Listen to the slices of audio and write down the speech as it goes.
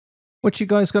What you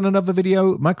guys got another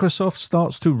video? Microsoft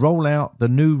starts to roll out the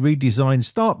new redesigned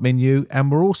start menu,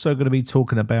 and we're also going to be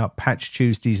talking about Patch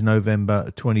Tuesday's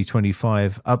November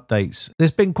 2025 updates.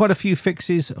 There's been quite a few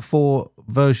fixes for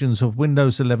versions of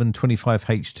Windows 11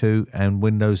 25H2 and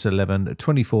Windows 11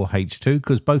 24H2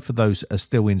 because both of those are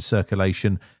still in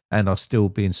circulation and are still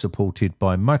being supported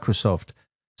by Microsoft.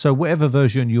 So whatever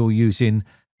version you're using,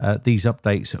 these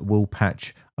updates will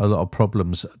patch a lot of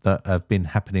problems that have been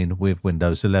happening with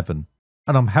Windows 11.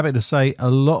 And I'm happy to say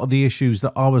a lot of the issues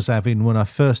that I was having when I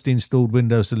first installed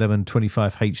Windows 11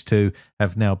 25H2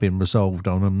 have now been resolved,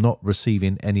 and I'm not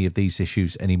receiving any of these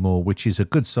issues anymore, which is a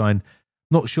good sign.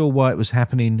 Not sure why it was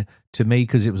happening to me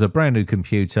because it was a brand new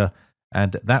computer,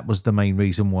 and that was the main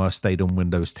reason why I stayed on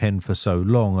Windows 10 for so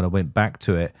long and I went back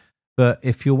to it. But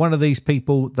if you're one of these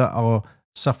people that are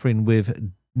suffering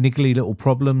with niggly little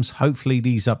problems, hopefully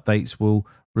these updates will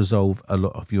resolve a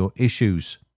lot of your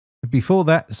issues. But before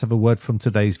that, let's have a word from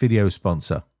today's video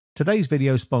sponsor. Today's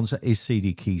video sponsor is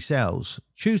CD Key Sales.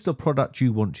 Choose the product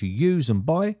you want to use and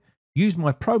buy. Use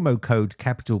my promo code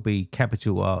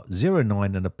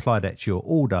R09 and apply that to your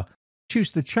order.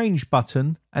 Choose the change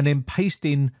button and then paste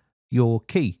in your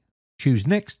key. Choose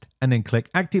next and then click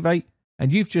activate,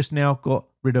 and you've just now got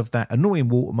rid of that annoying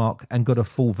watermark and got a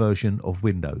full version of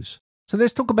Windows. So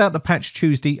let's talk about the Patch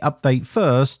Tuesday update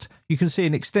first. You can see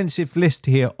an extensive list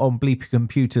here on Bleepy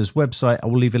Computer's website. I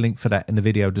will leave a link for that in the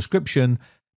video description.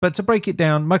 But to break it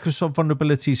down, Microsoft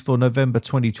vulnerabilities for November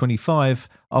 2025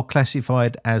 are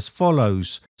classified as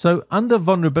follows. So under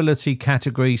vulnerability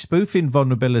category, spoofing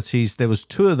vulnerabilities, there was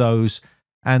 2 of those,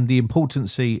 and the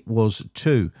importancy was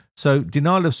 2. So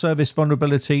denial of service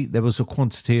vulnerability, there was a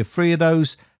quantity of 3 of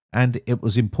those, and it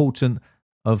was important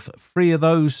of 3 of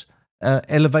those.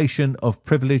 Elevation of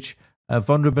privilege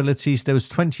vulnerabilities, there was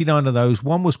 29 of those.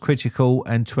 1 was critical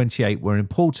and 28 were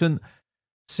important.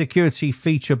 Security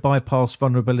feature bypass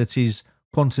vulnerabilities,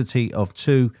 quantity of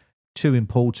 2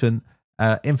 important.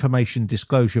 Information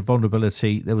disclosure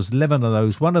vulnerability, there was 11 of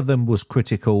those. 1 of them was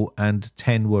critical and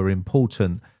 10 were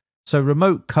important. So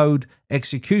remote code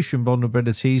execution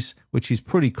vulnerabilities, which is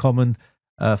pretty common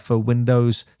for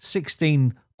Windows,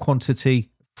 16 quantity,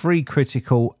 3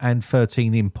 critical and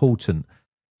 13 important.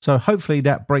 So hopefully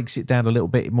that breaks it down a little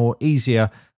bit more easier.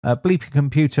 Bleepy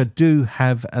Computer do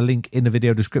have a link in the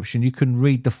video description. You can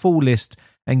read the full list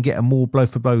and get a more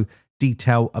blow-for-blow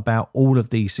detail about all of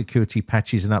the security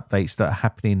patches and updates that are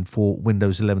happening for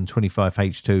Windows 11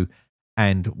 25H2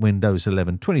 and Windows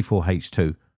 11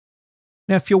 24H2.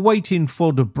 Now, if you're waiting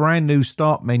for the brand new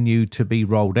start menu to be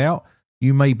rolled out,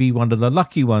 you may be one of the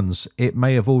lucky ones. It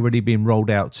may have already been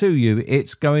rolled out to you.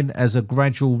 It's going as a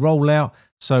gradual rollout,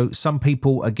 so some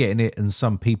people are getting it and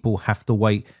some people have to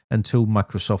wait until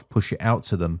Microsoft push it out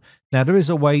to them. Now, there is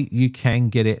a way you can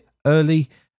get it early,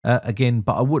 again,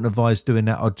 but I wouldn't advise doing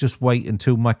that. I'd just wait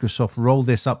until Microsoft roll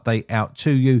this update out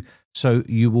to you, so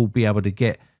you will be able to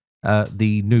get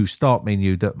the new start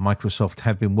menu that Microsoft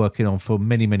have been working on for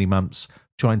many, many months,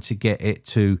 trying to get it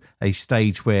to a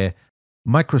stage where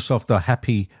Microsoft are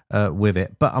happy with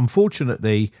it. But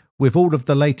unfortunately, with all of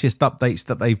the latest updates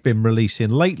that they've been releasing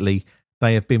lately,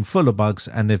 they have been full of bugs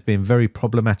and they've been very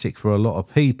problematic for a lot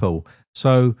of people.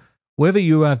 So whether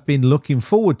you have been looking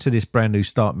forward to this brand new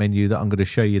start menu that I'm going to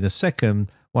show you in a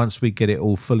second once we get it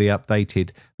all fully updated,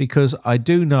 because I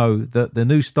do know that the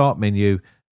new start menu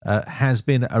has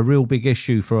been a real big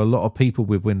issue for a lot of people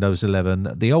with Windows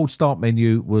 11. The old start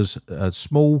menu was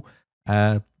small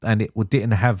and it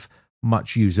didn't have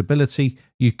much usability.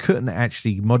 You couldn't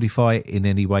actually modify it in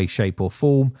any way, shape or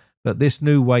form, but this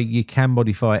new way you can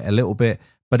modify it a little bit,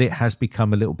 but it has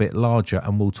become a little bit larger,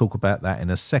 and we'll talk about that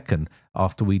in a second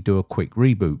after we do a quick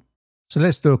reboot. So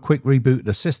let's do a quick reboot of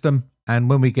the system, and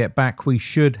when we get back we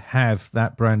should have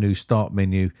that brand new start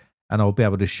menu, and I'll be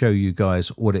able to show you guys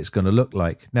what it's going to look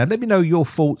like. Now let me know your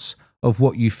thoughts of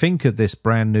what you think of this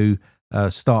brand new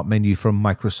start menu from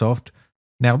Microsoft.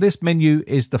 Now, this menu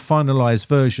is the finalized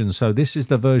version, so this is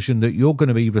the version that you're going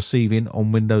to be receiving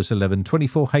on Windows 11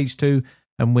 24H2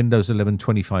 and Windows 11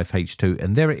 25H2,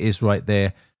 and there it is right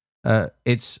there.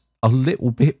 It's a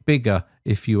little bit bigger,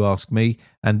 if you ask me,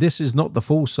 and this is not the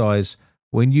full size.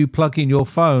 When you plug in your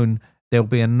phone, there'll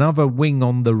be another wing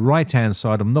on the right-hand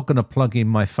side. I'm not going to plug in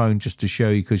my phone just to show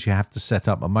you because you have to set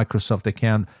up a Microsoft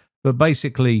account, but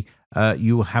basically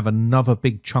you will have another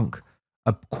big chunk.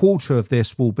 A quarter of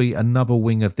this will be another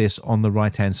wing of this on the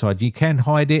right hand side. You can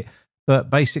hide it,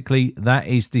 but basically that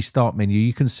is the start menu.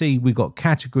 You can see we've got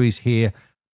categories here,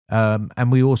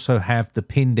 and we also have the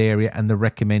pinned area and the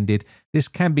recommended. This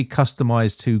can be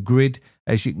customized to grid,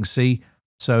 as you can see.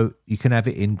 So you can have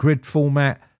it in grid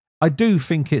format, I do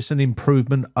think it's an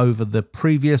improvement over the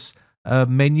previous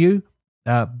menu,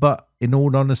 but in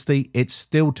all honesty, it's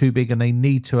still too big and they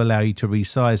need to allow you to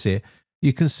resize it.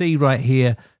 You can see right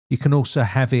here, you can also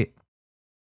have it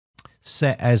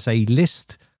set as a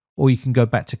list, or you can go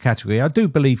back to category. I do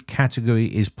believe category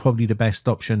is probably the best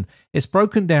option. It's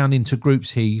broken down into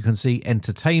groups here. You can see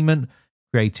entertainment,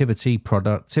 creativity,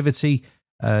 productivity,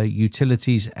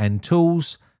 utilities and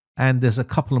tools. And there's a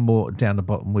couple of more down the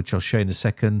bottom, which I'll show you in a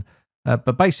second.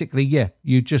 But basically, yeah,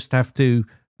 you just have to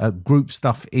group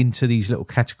stuff into these little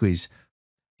categories.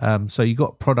 So you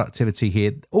got productivity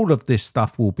here. All of this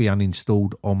stuff will be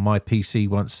uninstalled on my PC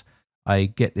once I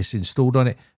get this installed on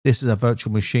it. This is a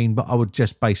virtual machine, but I would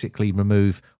just basically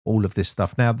remove all of this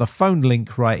stuff. Now, the phone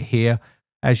link right here,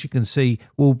 as you can see,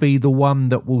 will be the one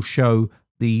that will show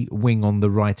the wing on the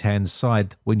right-hand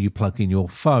side when you plug in your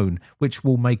phone, which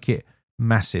will make it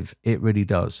massive. It really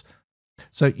does.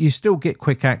 So you still get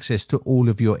quick access to all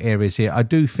of your areas here. I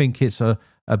do think it's a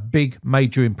big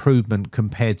major improvement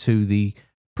compared to the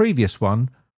previous one,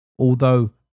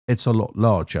 although it's a lot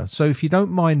larger. So if you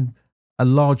don't mind a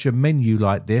larger menu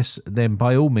like this, then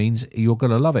by all means, you're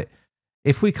going to love it.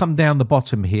 If we come down the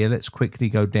bottom here, let's quickly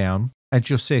go down and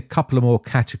you'll see a couple of more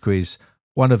categories.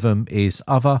 One of them is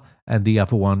other and the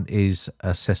other one is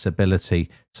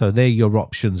accessibility. So they're your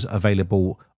options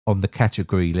available on the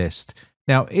category list.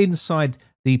 Now, inside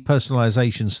the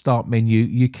personalization start menu,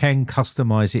 you can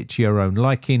customize it to your own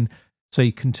liking. So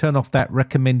you can turn off that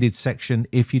recommended section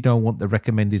if you don't want the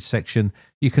recommended section.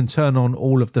 You can turn on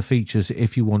all of the features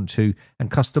if you want to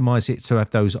and customize it to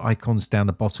have those icons down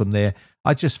the bottom there.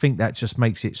 I just think that just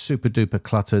makes it super duper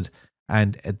cluttered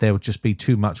and there'll just be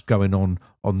too much going on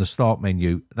the start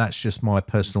menu. That's just my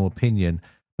personal opinion.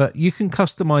 But you can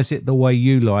customize it the way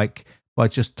you like by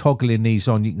just toggling these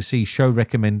on. You can see show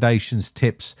recommendations,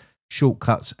 tips,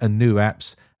 shortcuts and new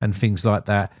apps and things like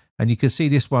that. And you can see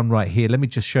this one right here. Let me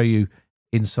just show you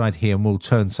inside here and we'll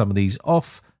turn some of these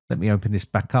off. Let me open this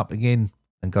back up again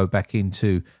and go back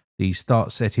into the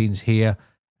start settings here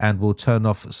and we'll turn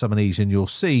off some of these and you'll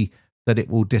see that it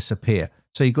will disappear.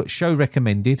 So you've got show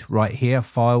recommended right here,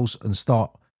 files and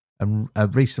start and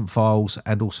recent files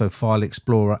and also file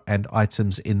explorer and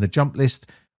items in the jump list.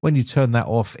 When you turn that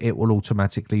off, it will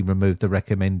automatically remove the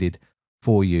recommended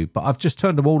for you. But I've just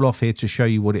turned them all off here to show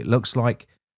you what it looks like.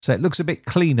 So it looks a bit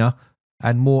cleaner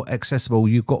and more accessible.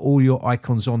 You've got all your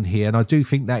icons on here, and I do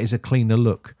think that is a cleaner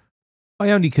look.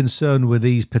 My only concern with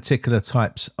these particular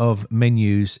types of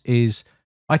menus is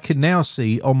I can now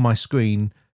see on my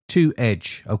screen two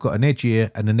edge. I've got an edge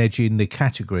here and an edge in the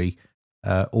category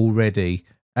already.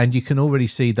 And you can already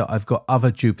see that I've got other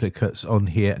duplicates on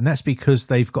here, and that's because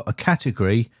they've got a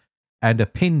category and a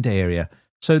pinned area.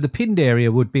 So the pinned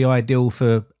area would be ideal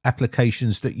for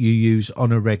applications that you use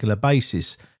on a regular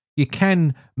basis. You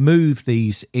can move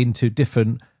these into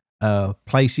different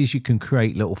places. You can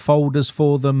create little folders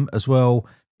for them as well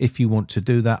if you want to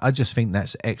do that. I just think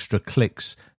that's extra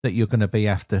clicks that you're going to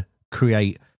have to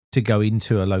create to go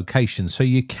into a location. So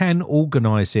you can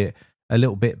organize it a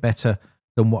little bit better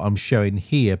than what I'm showing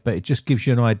here, but it just gives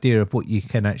you an idea of what you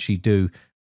can actually do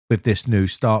with this new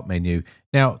start menu.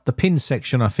 Now, the pin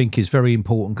section I think is very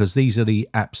important because these are the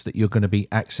apps that you're going to be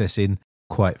accessing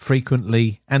quite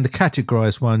frequently, and the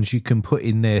categorized ones you can put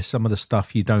in there some of the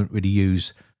stuff you don't really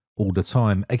use all the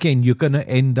time. Again, you're going to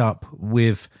end up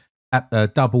with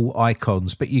double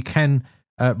icons, but you can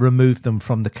remove them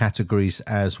from the categories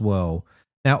as well.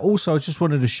 Now, also, I just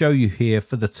wanted to show you here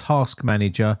for the task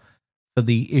manager, for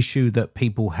the issue that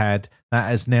people had, that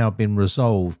has now been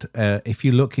resolved. If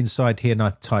you look inside here and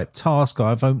I type task,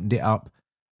 I've opened it up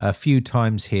a few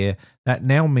times here. That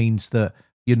now means that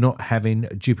you're not having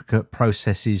duplicate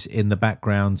processes in the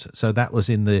background. So that was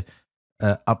in the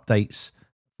updates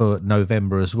for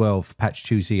November as well, for Patch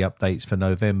Tuesday updates for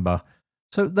November.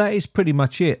 So that is pretty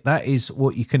much it. That is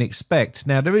what you can expect.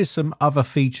 Now, there is some other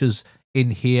features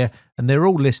in here, and they're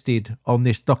all listed on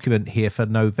this document here for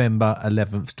November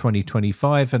 11th,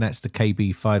 2025, and that's the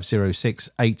KB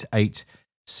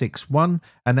 5068861,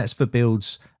 and that's for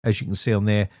builds, as you can see on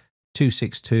there,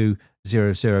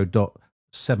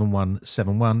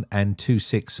 262.00.7171 and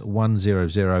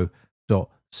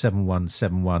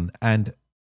 26100.7171, and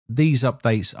these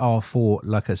updates are for,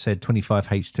 like I said,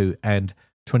 25H2 and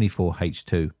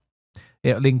 24H2.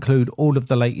 It'll include all of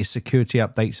the latest security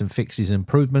updates and fixes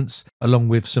improvements, along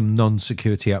with some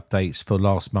non-security updates for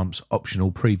last month's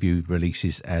optional preview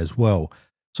releases as well.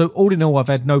 So all in all, I've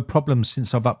had no problems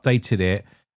since I've updated it.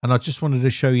 And I just wanted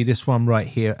to show you this one right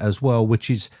here as well,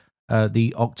 which is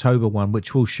the October one,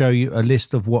 which will show you a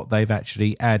list of what they've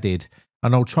actually added.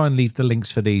 And I'll try and leave the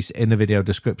links for these in the video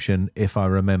description if I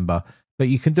remember. But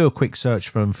you can do a quick search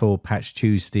for them for Patch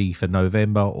Tuesday for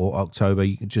November or October.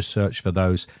 You can just search for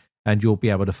those and you'll be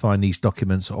able to find these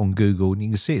documents on Google. And you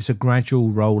can see it's a gradual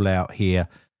rollout here.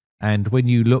 And when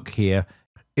you look here,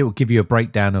 it will give you a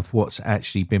breakdown of what's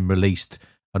actually been released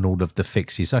and all of the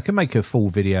fixes. I can make a full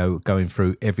video going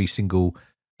through every single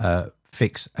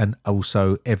fix and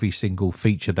also every single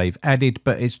feature they've added,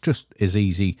 but it's just as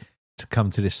easy to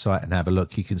come to this site and have a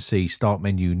look. You can see start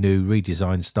menu new,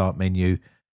 redesigned start menu,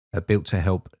 built to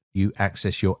help you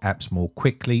access your apps more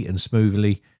quickly and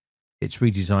smoothly. Its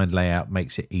redesigned layout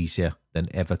makes it easier than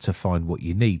ever to find what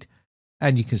you need.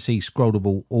 And you can see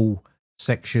scrollable all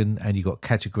section, and you got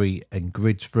category and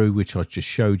grid through, which I just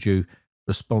showed you,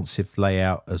 responsive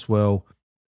layout as well.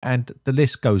 And the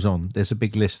list goes on. There's a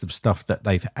big list of stuff that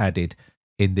they've added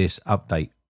in this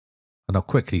update. And I'll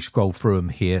quickly scroll through them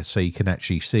here so you can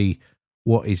actually see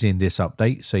what is in this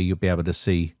update. So you'll be able to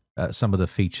see some of the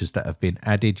features that have been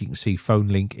added. You can see phone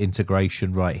link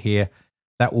integration right here.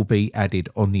 That will be added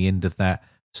on the end of that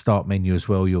start menu as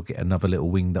well. You'll get another little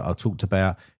wing that I talked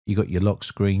about. You got your lock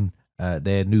screen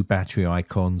there, new battery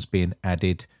icons being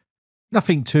added.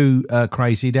 Nothing too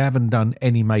crazy. They haven't done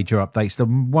any major updates. The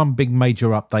one big major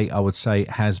update I would say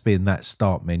has been that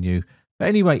start menu. But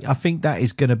anyway, I think that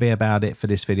is going to be about it for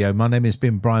this video. My name has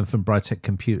been Brian from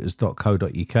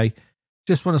briteccomputers.co.uk.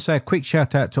 Just want to say a quick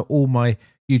shout out to all my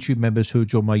YouTube members who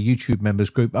joined my YouTube members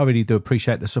group. I really do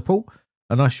appreciate the support,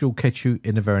 and I shall catch you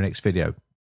in the very next video.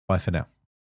 Bye for now.